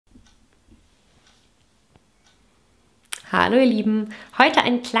Hallo ihr Lieben, heute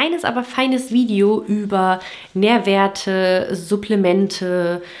ein kleines, aber feines Video über Nährwerte,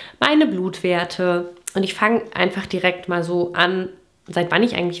 Supplemente, meine Blutwerte und ich fange einfach direkt mal so an, seit wann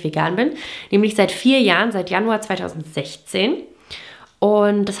ich eigentlich vegan bin, nämlich seit 4 Jahren, seit Januar 2016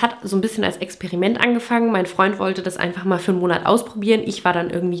 und das hat so ein bisschen als Experiment angefangen. Mein Freund wollte das einfach mal für einen Monat ausprobieren, ich war dann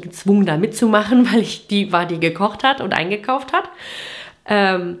irgendwie gezwungen da mitzumachen, weil ich die gekocht hat und eingekauft hat.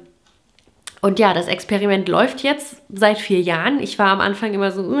 Und ja, das Experiment läuft jetzt seit 4 Jahren. Ich war am Anfang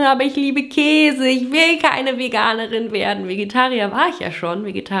immer so, aber ich liebe Käse, ich will keine Veganerin werden. Vegetarier war ich ja schon,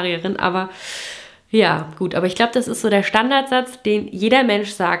 Vegetarierin, aber ja, gut. Aber ich glaube, das ist so der Standardsatz, den jeder Mensch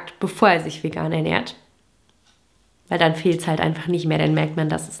sagt, bevor er sich vegan ernährt. Weil dann fehlt es halt einfach nicht mehr, dann merkt man,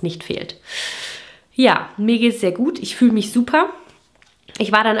 dass es nicht fehlt. Ja, mir geht es sehr gut, ich fühle mich super.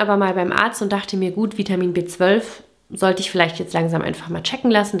 Ich war dann aber mal beim Arzt und dachte mir, gut, Vitamin B12 sollte ich vielleicht jetzt langsam einfach mal checken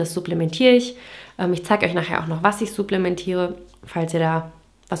lassen. Das supplementiere ich. Ich zeige euch nachher auch noch, was ich supplementiere, falls ihr da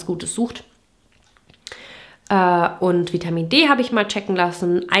was Gutes sucht. Und Vitamin D habe ich mal checken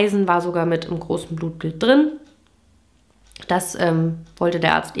lassen. Eisen war sogar mit im großen Blutbild drin. Das wollte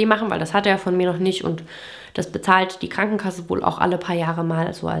der Arzt machen, weil das hatte er von mir noch nicht. Und das bezahlt die Krankenkasse wohl auch alle paar Jahre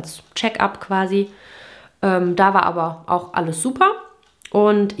mal, so als Check-up quasi. Da war aber auch alles super.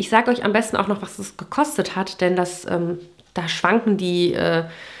 Und ich sage euch am besten auch noch, was es gekostet hat, denn da schwanken die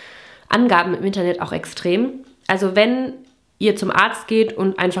Angaben im Internet auch extrem. Also wenn ihr zum Arzt geht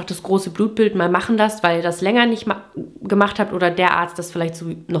und einfach das große Blutbild mal machen lasst, weil ihr das länger nicht gemacht habt oder der Arzt das vielleicht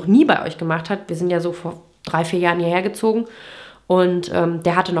so noch nie bei euch gemacht hat. Wir sind ja so vor 3, 4 Jahren hierher gezogen und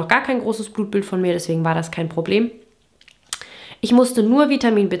der hatte noch gar kein großes Blutbild von mir, deswegen war das kein Problem. Ich musste nur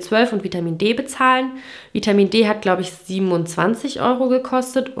Vitamin B12 und Vitamin D bezahlen. Vitamin D hat, glaube ich, 27 €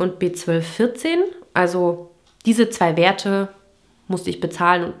 gekostet und B12 14. Also diese 2 Werte musste ich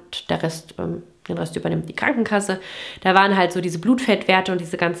bezahlen und den Rest übernimmt die Krankenkasse. Da waren halt so diese Blutfettwerte und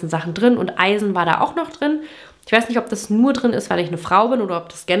diese ganzen Sachen drin und Eisen war da auch noch drin. Ich weiß nicht, ob das nur drin ist, weil ich eine Frau bin oder ob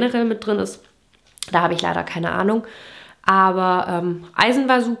das generell mit drin ist. Da habe ich leider keine Ahnung. Aber Eisen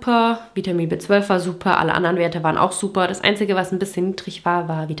war super, Vitamin B12 war super, alle anderen Werte waren auch super. Das Einzige, was ein bisschen niedrig war,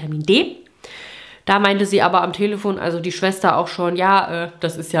 war Vitamin D. Da meinte sie aber am Telefon, also die Schwester auch schon, ja,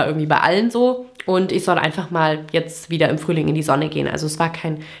 das ist ja irgendwie bei allen so. Und ich soll einfach mal jetzt wieder im Frühling in die Sonne gehen. Also es war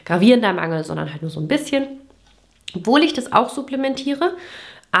kein gravierender Mangel, sondern halt nur so ein bisschen. Obwohl ich das auch supplementiere,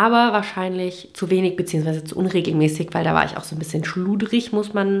 aber wahrscheinlich zu wenig bzw. zu unregelmäßig, weil da war ich auch so ein bisschen schludrig,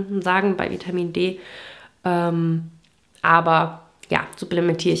 muss man sagen, bei Vitamin D. Aber ja,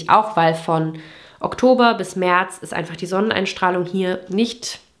 supplementiere ich auch, weil von Oktober bis März ist einfach die Sonneneinstrahlung hier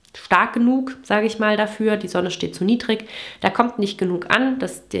nicht stark genug, sage ich mal, dafür. Die Sonne steht zu niedrig. Da kommt nicht genug an,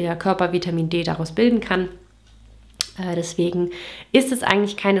 dass der Körper Vitamin D daraus bilden kann. Deswegen ist es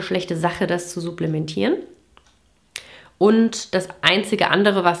eigentlich keine schlechte Sache, das zu supplementieren. Und das einzige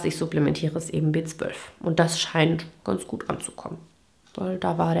andere, was ich supplementiere, ist eben B12. Und das scheint ganz gut anzukommen, weil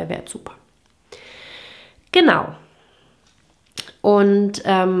da war der Wert super. Genau. Und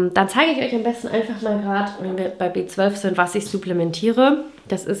dann zeige ich euch am besten einfach mal gerade, wenn wir bei B12 sind, was ich supplementiere.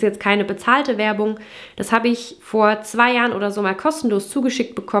 Das ist jetzt keine bezahlte Werbung. Das habe ich vor 2 Jahren oder so mal kostenlos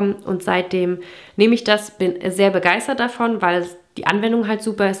zugeschickt bekommen und seitdem nehme ich das, bin sehr begeistert davon, weil die Anwendung halt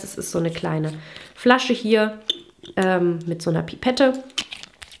super ist. Das ist so eine kleine Flasche hier mit so einer Pipette.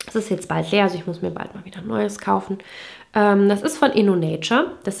 Das ist jetzt bald leer, also ich muss mir bald mal wieder ein neues kaufen. Das ist von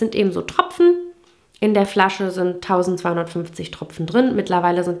innonature. Das sind eben so Tropfen. In der Flasche sind 1250 Tropfen drin.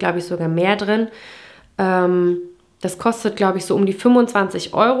 Mittlerweile sind, glaube ich, sogar mehr drin. Das kostet, glaube ich, so um die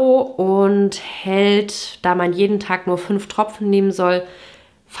 25 € und hält, da man jeden Tag nur 5 Tropfen nehmen soll,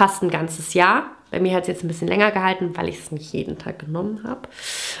 fast ein ganzes Jahr. Bei mir hat es jetzt ein bisschen länger gehalten, weil ich es nicht jeden Tag genommen habe.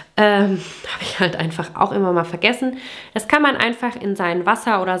 Habe ich halt einfach auch immer mal vergessen. Das kann man einfach in sein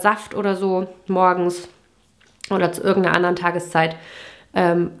Wasser oder Saft oder so morgens oder zu irgendeiner anderen Tageszeit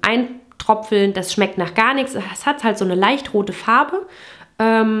eintropfeln. Das schmeckt nach gar nichts. Es hat halt so eine leicht rote Farbe.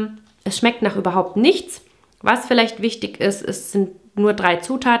 Es schmeckt nach überhaupt nichts. Was vielleicht wichtig ist, es sind nur 3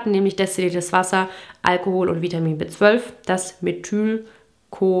 Zutaten, nämlich destilliertes Wasser, Alkohol und Vitamin B12, das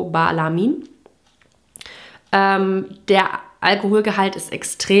Methylcobalamin. Der Alkoholgehalt ist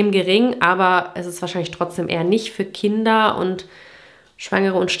extrem gering, aber es ist wahrscheinlich trotzdem eher nicht für Kinder und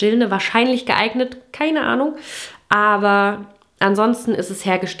Schwangere und Stillende wahrscheinlich geeignet, keine Ahnung. Aber ansonsten ist es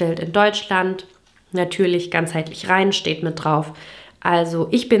hergestellt in Deutschland, natürlich ganzheitlich rein, steht mit drauf. Also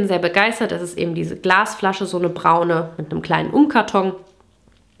ich bin sehr begeistert, das ist eben diese Glasflasche, so eine braune mit einem kleinen Umkarton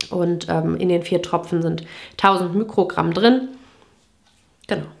und in den 4 Tropfen sind 1000 Mikrogramm drin.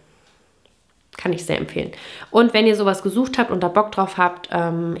 Genau. Kann ich sehr empfehlen. Und wenn ihr sowas gesucht habt und da Bock drauf habt,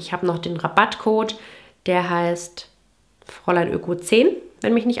 ich habe noch den Rabattcode, der heißt Fräulein Öko 10,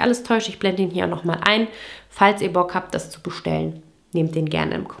 wenn mich nicht alles täuscht. Ich blende ihn hier nochmal ein. Falls ihr Bock habt, das zu bestellen, nehmt den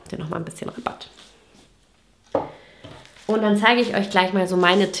gerne, dann bekommt ihr nochmal ein bisschen Rabatt. Und dann zeige ich euch gleich mal so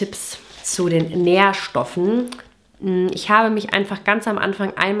meine Tipps zu den Nährstoffen. Ich habe mich einfach ganz am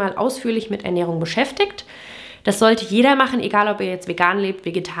Anfang einmal ausführlich mit Ernährung beschäftigt. Das sollte jeder machen, egal ob ihr jetzt vegan lebt,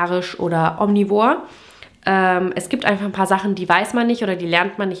 vegetarisch oder omnivor. Es gibt einfach ein paar Sachen, die weiß man nicht oder die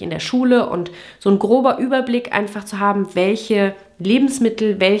lernt man nicht in der Schule. Und so ein grober Überblick einfach zu haben, welche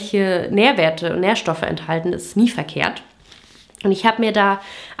Lebensmittel, welche Nährwerte und Nährstoffe enthalten, ist nie verkehrt. Und ich habe mir da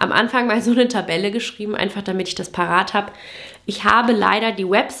am Anfang mal so eine Tabelle geschrieben, einfach damit ich das parat habe. Ich habe leider die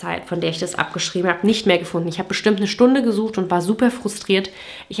Website, von der ich das abgeschrieben habe, nicht mehr gefunden. Ich habe bestimmt eine Stunde gesucht und war super frustriert.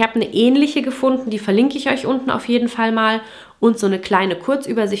 Ich habe eine ähnliche gefunden, die verlinke ich euch unten auf jeden Fall mal. Und so eine kleine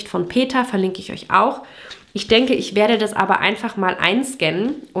Kurzübersicht von Peter verlinke ich euch auch. Ich denke, ich werde das aber einfach mal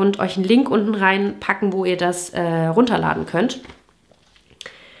einscannen und euch einen Link unten reinpacken, wo ihr das runterladen könnt.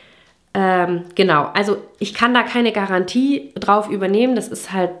 Genau, also ich kann da keine Garantie drauf übernehmen. Das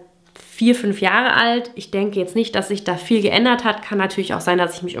ist halt 4, 5 Jahre alt. Ich denke jetzt nicht, dass sich da viel geändert hat. Kann natürlich auch sein,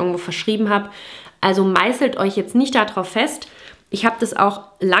 dass ich mich irgendwo verschrieben habe. Also meißelt euch jetzt nicht darauf fest. Ich habe das auch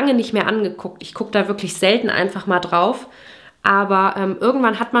lange nicht mehr angeguckt. Ich gucke da wirklich selten einfach mal drauf. Aber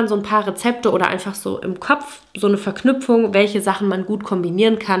irgendwann hat man so ein paar Rezepte oder einfach so im Kopf so eine Verknüpfung, welche Sachen man gut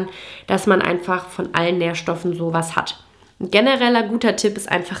kombinieren kann, dass man einfach von allen Nährstoffen sowas hat. Ein genereller guter Tipp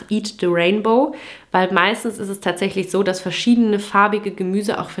ist einfach Eat the Rainbow, weil meistens ist es tatsächlich so, dass verschiedene farbige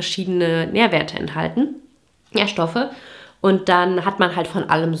Gemüse auch verschiedene Nährwerte enthalten, Nährstoffe. Und dann hat man halt von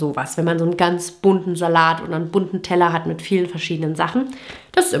allem sowas, wenn man so einen ganz bunten Salat oder einen bunten Teller hat mit vielen verschiedenen Sachen.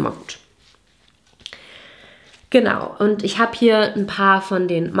 Das ist immer gut. Genau, und ich habe hier ein paar von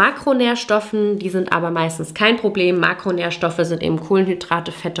den Makronährstoffen, die sind aber meistens kein Problem. Makronährstoffe sind eben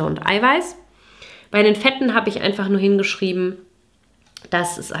Kohlenhydrate, Fette und Eiweiß. Bei den Fetten habe ich einfach nur hingeschrieben,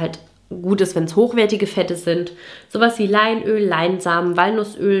 dass es halt gut ist, wenn es hochwertige Fette sind. Sowas wie Leinöl, Leinsamen,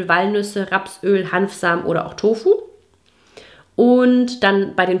 Walnussöl, Walnüsse, Rapsöl, Hanfsamen oder auch Tofu. Und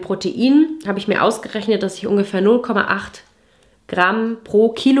dann bei den Proteinen habe ich mir ausgerechnet, dass ich ungefähr 0,8 Gramm pro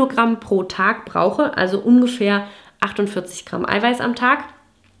Kilogramm pro Tag brauche, also ungefähr 48 Gramm Eiweiß am Tag.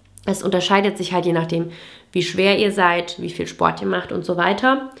 Es unterscheidet sich halt je nachdem, wie schwer ihr seid, wie viel Sport ihr macht und so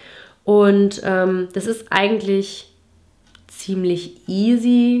weiter. Und das ist eigentlich ziemlich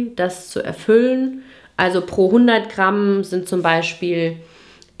easy, das zu erfüllen. Also pro 100 Gramm sind zum Beispiel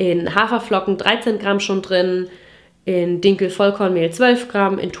in Haferflocken 13 Gramm schon drin, in Dinkel-Vollkornmehl 12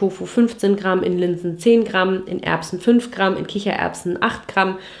 Gramm, in Tofu 15 Gramm, in Linsen 10 Gramm, in Erbsen 5 Gramm, in Kichererbsen 8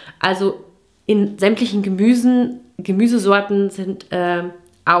 Gramm. Also in sämtlichen Gemüsesorten sind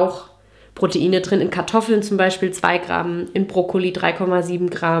auch Proteine drin. In Kartoffeln zum Beispiel 2 Gramm, in Brokkoli 3,7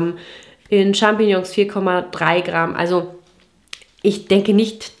 Gramm, in Champignons 4,3 Gramm. Also ich denke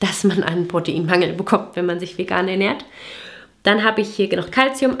nicht, dass man einen Proteinmangel bekommt, wenn man sich vegan ernährt. Dann habe ich hier noch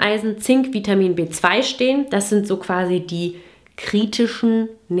Calcium, Eisen, Zink, Vitamin B2 stehen. Das sind so quasi die kritischen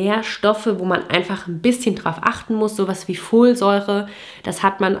Nährstoffe, wo man einfach ein bisschen drauf achten muss. Sowas wie Folsäure, das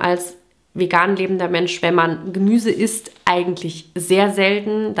hat man als vegan lebender Mensch, wenn man Gemüse isst, eigentlich sehr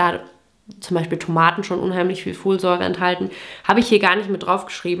selten. Da zum Beispiel Tomaten schon unheimlich viel Folsäure enthalten. Habe ich hier gar nicht mit drauf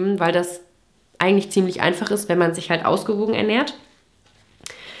geschrieben, weil das eigentlich ziemlich einfach ist, wenn man sich halt ausgewogen ernährt.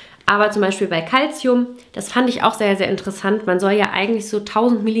 Aber zum Beispiel bei Calcium, das fand ich auch sehr, sehr interessant. Man soll ja eigentlich so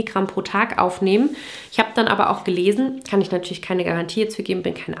 1000 Milligramm pro Tag aufnehmen. Ich habe dann aber auch gelesen, kann ich natürlich keine Garantie jetzt für geben,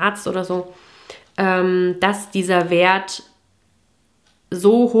 bin kein Arzt oder so, dass dieser Wert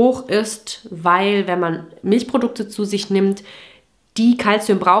so hoch ist, weil wenn man Milchprodukte zu sich nimmt, die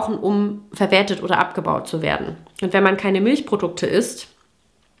Calcium brauchen, um verwertet oder abgebaut zu werden. Und wenn man keine Milchprodukte isst,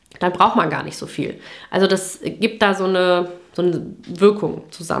 dann braucht man gar nicht so viel. Also das gibt da so eine Wirkung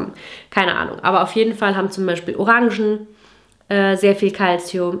zusammen. Keine Ahnung. Aber auf jeden Fall haben zum Beispiel Orangen sehr viel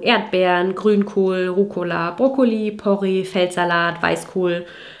Calcium, Erdbeeren, Grünkohl, Rucola, Brokkoli, Porree, Feldsalat, Weißkohl,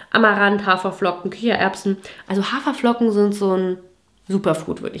 Amaranth, Haferflocken, Kichererbsen. Also Haferflocken sind so ein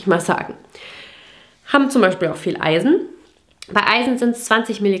Superfood, würde ich mal sagen. Haben zum Beispiel auch viel Eisen. Bei Eisen sind es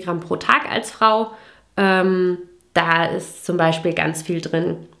 20 Milligramm pro Tag als Frau. Da ist zum Beispiel ganz viel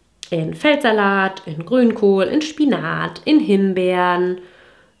drin in Feldsalat, in Grünkohl, in Spinat, in Himbeeren,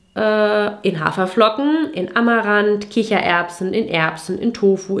 in Haferflocken, in Amaranth, Kichererbsen, in Erbsen, in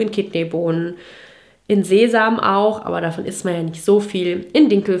Tofu, in Kidneybohnen, in Sesam auch, aber davon isst man ja nicht so viel, in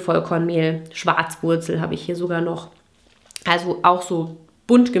Dinkel, Vollkornmehl, Schwarzwurzel habe ich hier sogar noch. Also auch so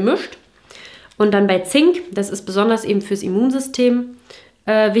bunt gemischt. Und dann bei Zink, das ist besonders eben fürs Immunsystem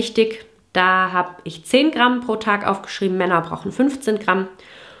wichtig. Da habe ich 10 Gramm pro Tag aufgeschrieben, Männer brauchen 15 Gramm.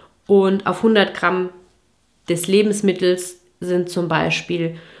 Und auf 100 Gramm des Lebensmittels sind zum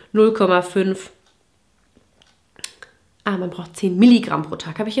Beispiel 0,5. Man braucht 10 Milligramm pro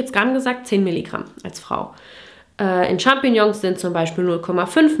Tag. Habe ich jetzt gerade gesagt? 10 Milligramm als Frau. In Champignons sind zum Beispiel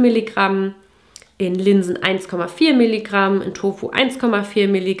 0,5 Milligramm. In Linsen 1,4 Milligramm, in Tofu 1,4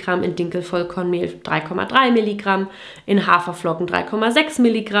 Milligramm, in Dinkelvollkornmehl 3,3 Milligramm, in Haferflocken 3,6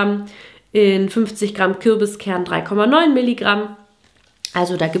 Milligramm, in 50 Gramm Kürbiskern 3,9 Milligramm.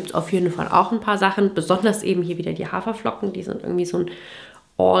 Also da gibt es auf jeden Fall auch ein paar Sachen, besonders eben hier wieder die Haferflocken, die sind irgendwie so ein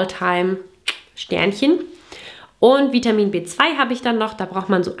All-Time-Sternchen. Und Vitamin B2 habe ich dann noch, da braucht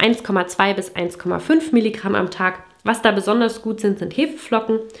man so 1,2 bis 1,5 Milligramm am Tag. Was da besonders gut sind, sind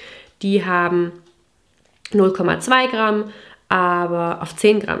Hefeflocken. Die haben 0,2 Gramm, aber auf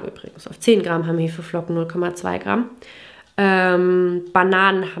 10 Gramm übrigens. Auf 10 Gramm haben Hefeflocken 0,2 Gramm.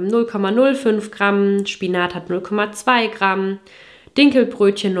 Bananen haben 0,05 Gramm, Spinat hat 0,2 Gramm,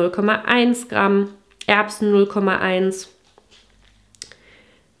 Dinkelbrötchen 0,1 Gramm, Erbsen 0,1,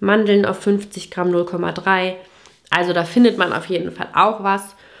 Mandeln auf 50 Gramm 0,3. Also da findet man auf jeden Fall auch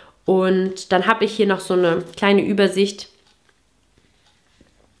was. Und dann habe ich hier noch so eine kleine Übersicht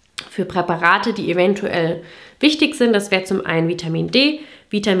für Präparate, die eventuell wichtig sind. Das wäre zum einen Vitamin D,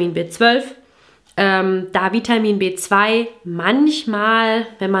 Vitamin B12. Da Vitamin B2 manchmal,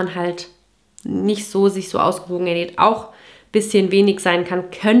 wenn man halt nicht so sich so ausgewogen ernährt, auch ein bisschen wenig sein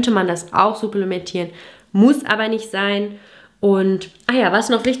kann, könnte man das auch supplementieren. Muss aber nicht sein. Und, was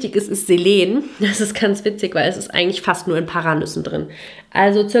noch wichtig ist, ist Selen. Das ist ganz witzig, weil es ist eigentlich fast nur in Paranüssen drin.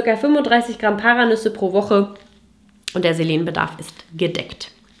 Also ca. 35 Gramm Paranüsse pro Woche und der Selenbedarf ist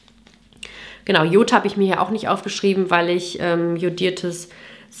gedeckt. Genau, Jod habe ich mir hier auch nicht aufgeschrieben, weil ich jodiertes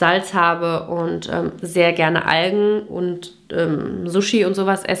Salz habe und sehr gerne Algen und Sushi und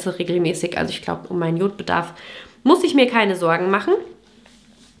sowas esse regelmäßig. Also ich glaube, um meinen Jodbedarf muss ich mir keine Sorgen machen.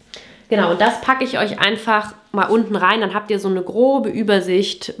 Genau, und das packe ich euch einfach mal unten rein. Dann habt ihr so eine grobe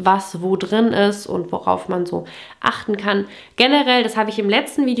Übersicht, was wo drin ist und worauf man so achten kann. Generell, das habe ich im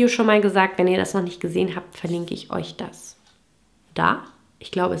letzten Video schon mal gesagt, wenn ihr das noch nicht gesehen habt, verlinke ich euch das da.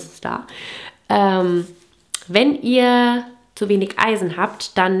 Ich glaube, es ist da. Wenn ihr zu wenig Eisen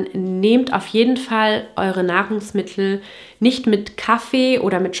habt, dann nehmt auf jeden Fall eure Nahrungsmittel nicht mit Kaffee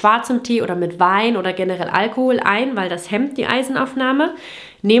oder mit schwarzem Tee oder mit Wein oder generell Alkohol ein, weil das hemmt die Eisenaufnahme.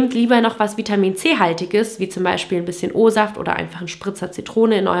 Nehmt lieber noch was Vitamin C-haltiges, wie zum Beispiel ein bisschen O-Saft oder einfach einen Spritzer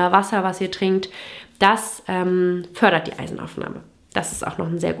Zitrone in euer Wasser, was ihr trinkt. Das fördert die Eisenaufnahme. Das ist auch noch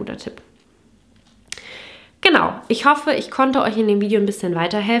ein sehr guter Tipp. Genau, ich hoffe, ich konnte euch in dem Video ein bisschen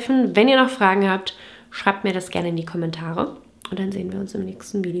weiterhelfen. Wenn ihr noch Fragen habt, schreibt mir das gerne in die Kommentare und dann sehen wir uns im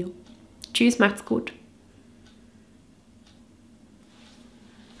nächsten Video. Tschüss, macht's gut!